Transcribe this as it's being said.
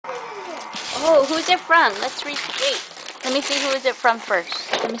Oh, who's it from? Let's read. Wait. Let me see who is it from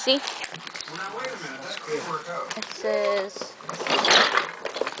first. Let me see. It says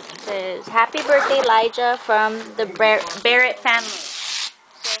Happy Birthday, Elijah, from the Barrett family.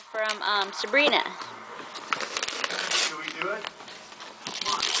 So from Sabrina. Should we do it?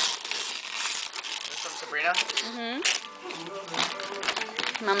 Come on. This from Sabrina?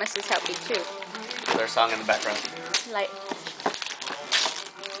 Mama says help you too. Their song in the background. Like.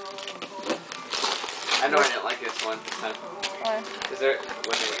 I know I didn't like this one. What? Is there?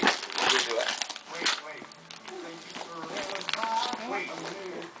 Wait. You do it. Wait.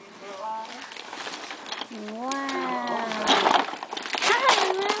 Wow.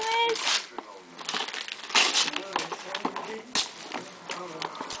 Hi, mamas.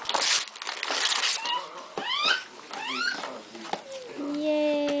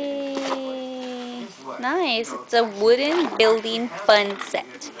 Yay. Nice. It's a wooden building fun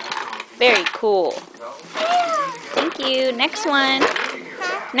set. Very cool. Thank you. Next one.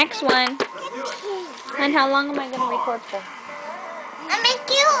 Next one. And how long am I going to record for? I make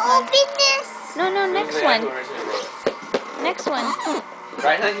you open this. No, next one. Next one.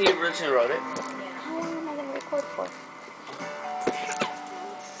 Right, honey, you originally wrote it. How long am I going to record for?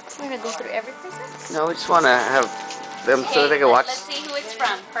 We're going to go through every present? No, we just want to have them so they can watch. Let's see who it's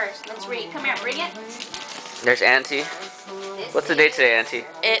from first. Let's read. Come here, bring it. There's Auntie. What's the date today, Auntie?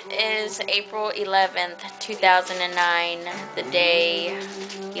 It is April 11th, 2009, the day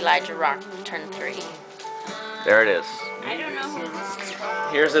Elijah Rock turned 3. There it is. I don't know who this is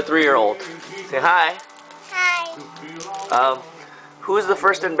from. Here's the 3-year-old. Say hi. Hi. Who is the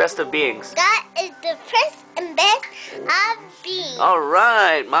first and best of beings? God is the first and best of beings. All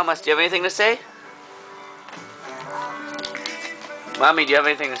right. Mama, do you have anything to say? Mommy, do you have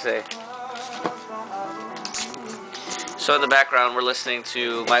anything to say? So in the background, we're listening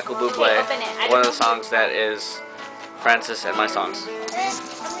to Michael Bublé, one of the songs that is Francis and my songs. I'm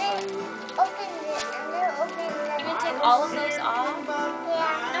gonna open it. You can take all of those off?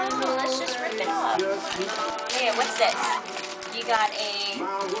 Yeah. No, let's just rip it off. Okay, what's this? You got a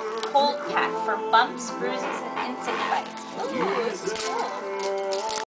cold pack for bumps, bruises, and insect bites. Ooh, this is cool.